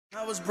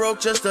I was broke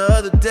just the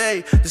other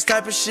day. This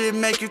type of shit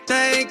make you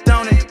think,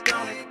 don't it?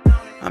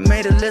 I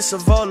made a list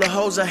of all the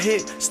hoes I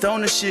hit,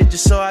 stoner shit,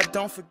 just so I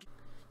don't forget.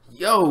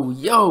 Yo,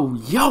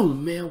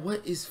 man,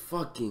 what is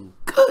fucking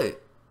good?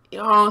 You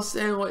know what I'm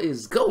saying? What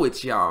is good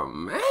with y'all,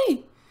 man?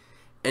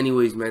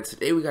 Anyways, man,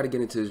 today we gotta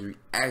get into this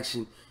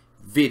reaction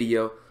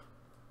video.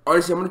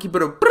 Honestly, I'm gonna keep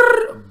it a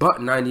buck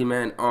 90,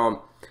 man.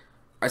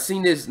 I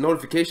seen this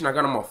notification I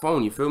got on my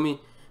phone, you feel me?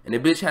 And the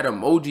bitch had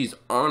emojis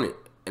on it.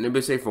 And the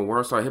bitch say from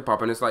WORLDSTARHIPHOP, Hip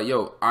Hop, and it's like,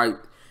 yo,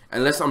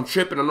 unless I'm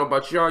tripping, I don't know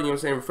about y'all, you know what I'm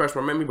saying, refresh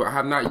my memory, but I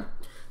have not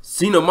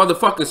seen a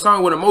motherfucking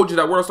song with emojis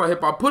that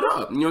WORLDSTARHIPHOP put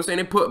up. You know what I'm saying?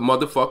 They put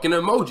motherfucking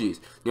emojis. You know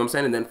what I'm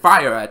saying? And then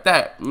fire at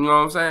that. You know what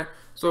I'm saying?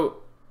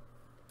 So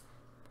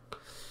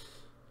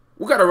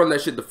we gotta run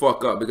that shit the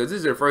fuck up, because this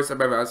is the first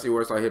time ever I see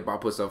WORLDSTARHIPHOP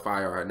put some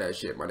fire on that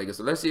shit, my nigga.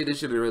 So let's see if this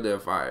shit is really a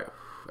fire.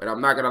 And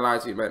I'm not gonna lie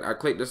to you, man. I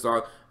clicked this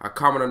song. I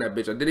commented on that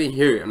bitch. I didn't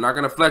hear it. I'm not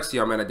gonna flex to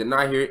y'all, man. I did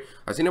not hear it.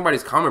 I seen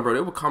nobody's comment, bro.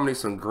 They were commenting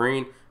some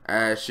green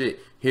ass shit.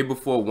 Here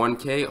before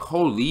 1K.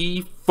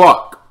 Holy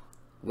fuck.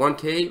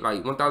 1K?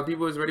 Like 1,000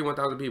 people is already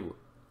 1,000 people.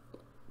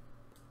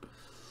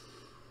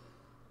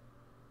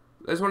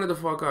 Let's run it the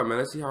fuck up, man.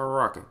 Let's see how we're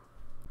rocking.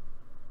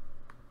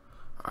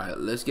 Alright,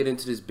 let's get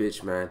into this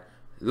bitch, man.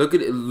 Look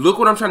at it. Look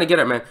what I'm trying to get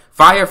at, man.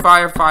 Fire,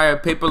 fire, fire.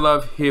 Paper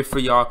Love here for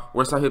y'all.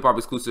 WORLDSTARHIPHOP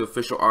exclusive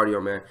official audio,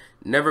 man.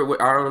 Never,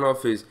 I don't know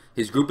if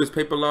his group is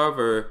Paper Love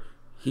or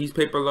he's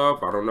Paper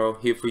Love. I don't know.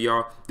 Here for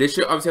y'all. This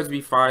shit obviously has to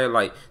be fire.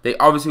 Like, they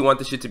obviously want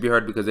this shit to be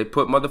heard because they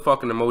put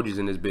motherfucking emojis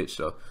in this bitch.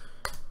 So,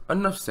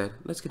 enough said.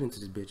 Let's get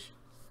into this bitch.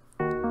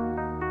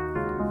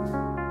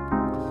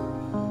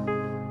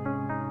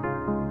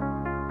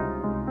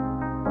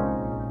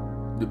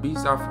 The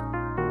beats off.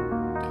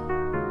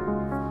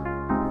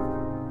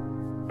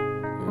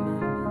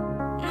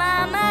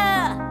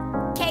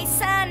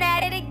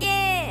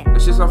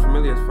 That shit sound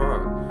familiar as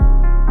fuck.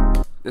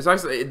 It's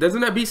like,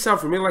 doesn't that beat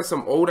sound familiar like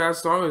some old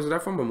ass song? Or is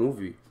that from a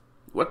movie?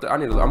 What the? I'm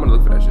gonna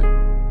look for that shit.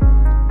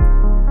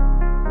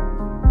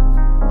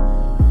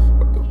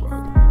 What the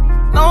fuck?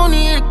 No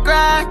need to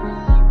cry.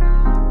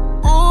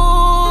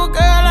 Ooh,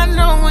 girl, I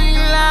know when you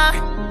lie.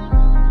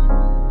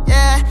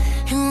 Yeah,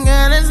 and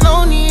girl, there's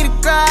no need to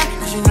cry,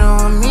 'cause you know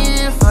I'm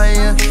here for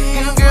you.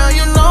 And girl,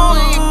 you know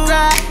when you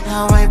cry, I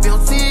wipe your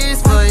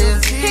tears for you.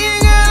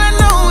 And girl, I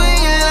know when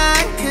you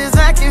lie, 'cause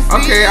I can feel.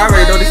 Okay, I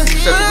already know this is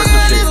sentimental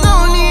shit.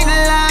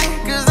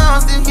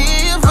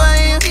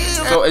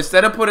 So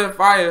instead of putting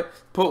fire,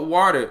 put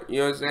water. You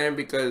know what I'm saying?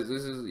 Because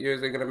this is, you're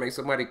gonna make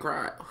somebody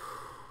cry.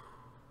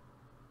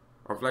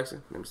 I'm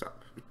flexing. Let me stop.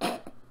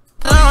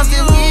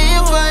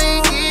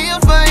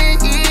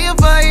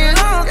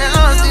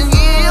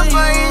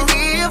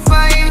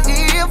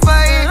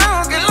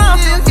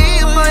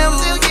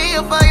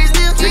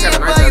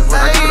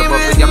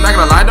 I'm not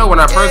gonna lie though, when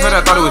I first heard it,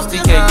 I thought it was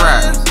TK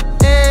Grass.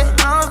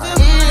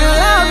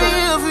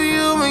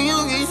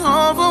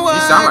 He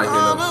sound like him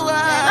though.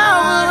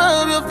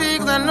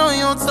 I know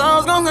your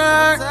toes gon'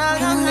 hurt.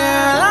 And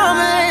girl,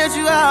 I'ma let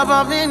you out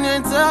up in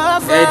the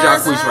tough. Hey,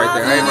 Jock Queech right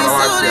there. I ain't gonna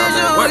lie to y'all,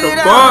 man. What the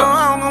fuck?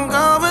 I'm gon'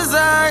 go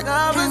berserk.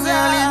 And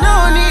girl, you know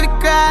I need to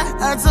cry.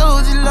 I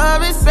told you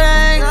love is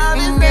fake.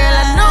 And girl,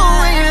 I know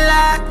when you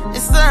lie,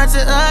 it's such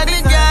an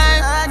ugly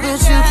game. But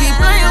you keep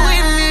playing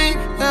with me.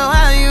 Girl,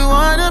 how you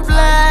wanna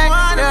play?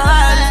 Girl,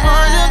 I just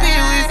wanna be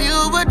with you,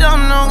 but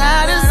don't know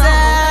how to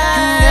say.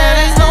 And girl,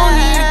 there's no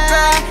need to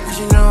cry, 'cause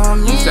you know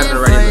I'm here said it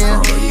already in the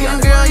song, though. You got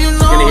it. girl, you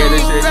know You hear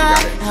this shit? You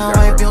got it. I'll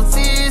wipe your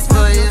tears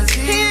for you.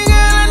 And girl,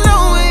 I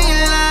know when you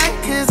lie,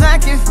 'cause I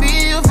can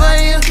feel for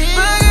you.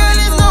 But girl,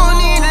 there's no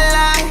need to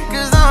lie,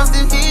 'cause I'm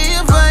still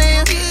here for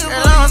you.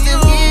 Girl, I'm still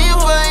here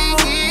for you,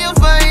 here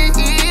for you,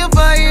 here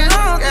for you.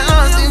 Girl,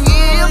 I'm still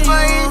here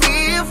for you,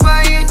 here for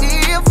you,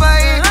 here for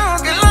you.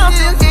 Girl, I'm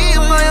still here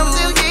for you, I'm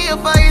still here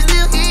for you,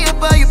 still here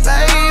for you,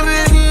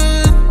 baby.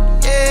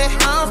 Yeah,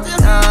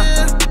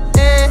 yeah.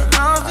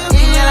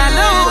 And girl, I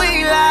know when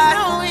you lie,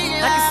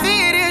 I can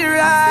see it in your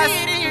eyes.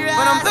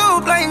 But I'm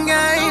through playing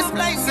games,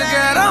 so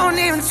girl, don't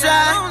even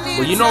try.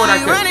 Well, you know what I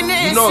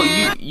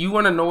could, you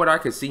want to know what I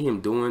could see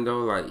him doing though?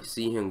 Like,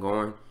 see him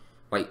going,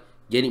 like,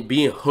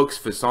 being hooks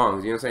for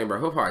songs. You know what I'm saying, bro?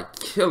 He'll probably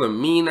kill a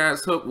mean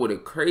ass hook with a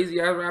crazy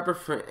ass rapper.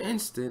 For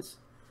instance,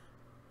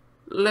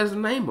 let's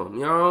name him.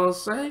 You know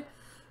what I'm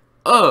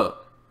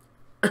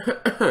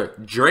saying?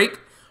 Drake.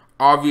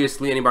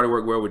 Obviously, anybody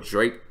work well with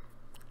Drake,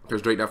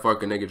 cause Drake that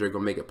fucking nigga. Drake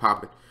gonna make it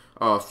poppin'.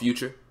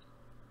 Future.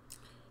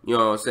 You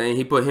know what I'm saying?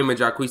 He put him and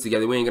Jock Queech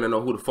together. We ain't gonna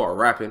know who the fuck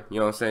rapping. You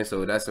know what I'm saying?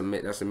 So that's a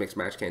mixed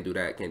match. Can't do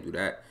that. Can't do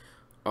that.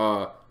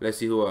 Let's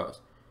see who else.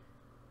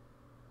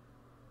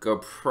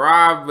 Could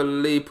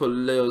probably put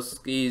Lil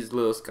Skies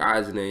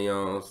in there. You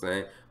know what I'm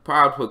saying?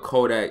 Probably put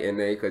Kodak in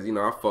there, cause you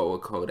know I fuck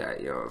with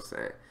Kodak. You know what I'm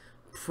saying?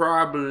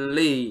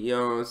 Probably. You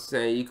know what I'm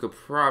saying? You could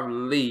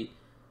probably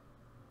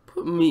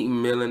put Meek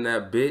Mill in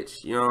that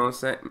bitch. You know what I'm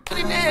saying?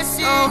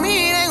 Oh,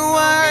 me, it ain't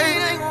work.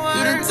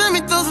 You done took me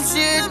through some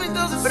shit,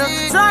 but I'm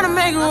still trying to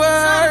make it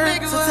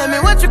work. So tell me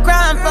what you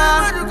crying for,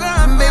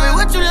 and baby,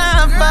 what you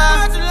lying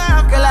for?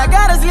 Girl, I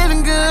got us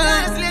living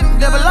good,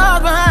 double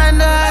laws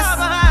behind us,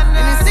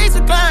 and it's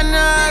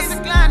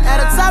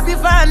hope you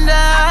find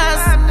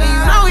us. And you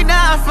know we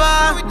die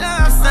for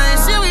the same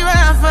shit we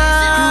ride for.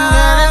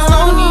 Girl, there's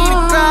no need to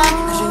cry,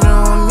 cause you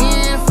know I'm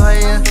here for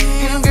you.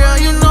 And girl,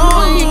 you know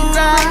I need to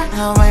cry,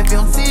 I'll wipe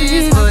your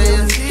tears for you.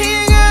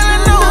 And girl,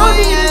 I know what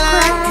you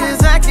like,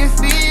 cause I can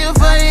feel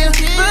for you.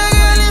 But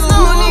girl, there's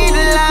no need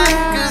to lie,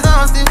 cause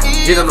I'm still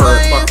here. He don't know the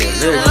fucking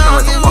lyrics, sound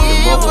like a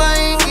fucking bubble.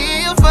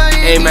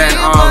 Hey man,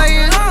 I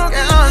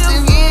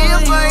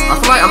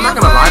feel like, I'm not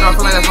gonna lie though, I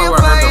feel like that's not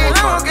where I heard the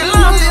whole song.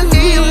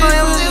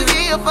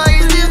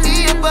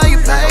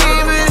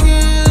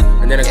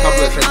 And then a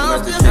couple of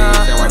sentimental shit,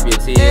 that might be a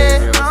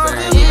tears, you know what I'm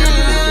saying? You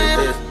gotta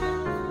do this.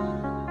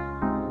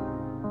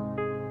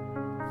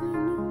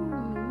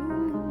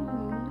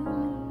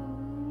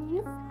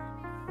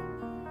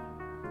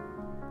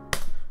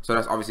 So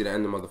that's obviously the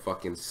end of the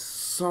motherfucking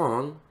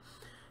song.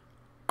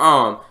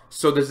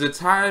 So does the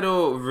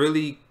title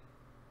really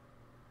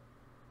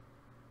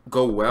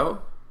go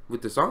well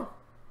with the song?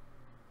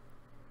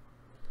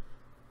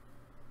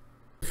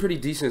 Pretty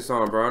decent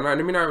song, bro. Let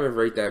me not even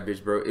rate that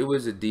bitch, bro. It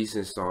was a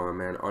decent song,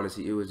 man.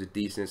 Honestly, it was a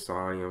decent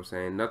song, you know what I'm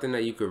saying? Nothing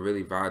that you could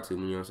really vibe to, you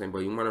know what I'm saying? But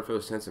you want to feel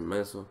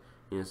sentimental,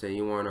 you know what I'm saying?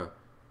 You want to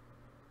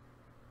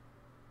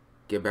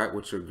get back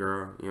with your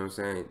girl, you know what I'm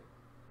saying?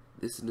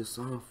 This is the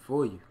song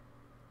for you.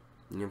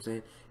 You know what I'm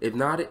saying? If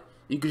not,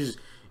 you could just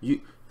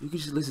you could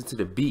just listen to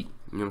the beat,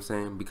 you know what I'm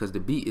saying? Because the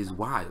beat is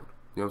wild.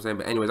 You know what I'm saying?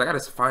 But anyways, I gotta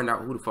find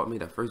out who the fuck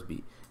made that first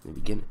beat in the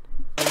beginning.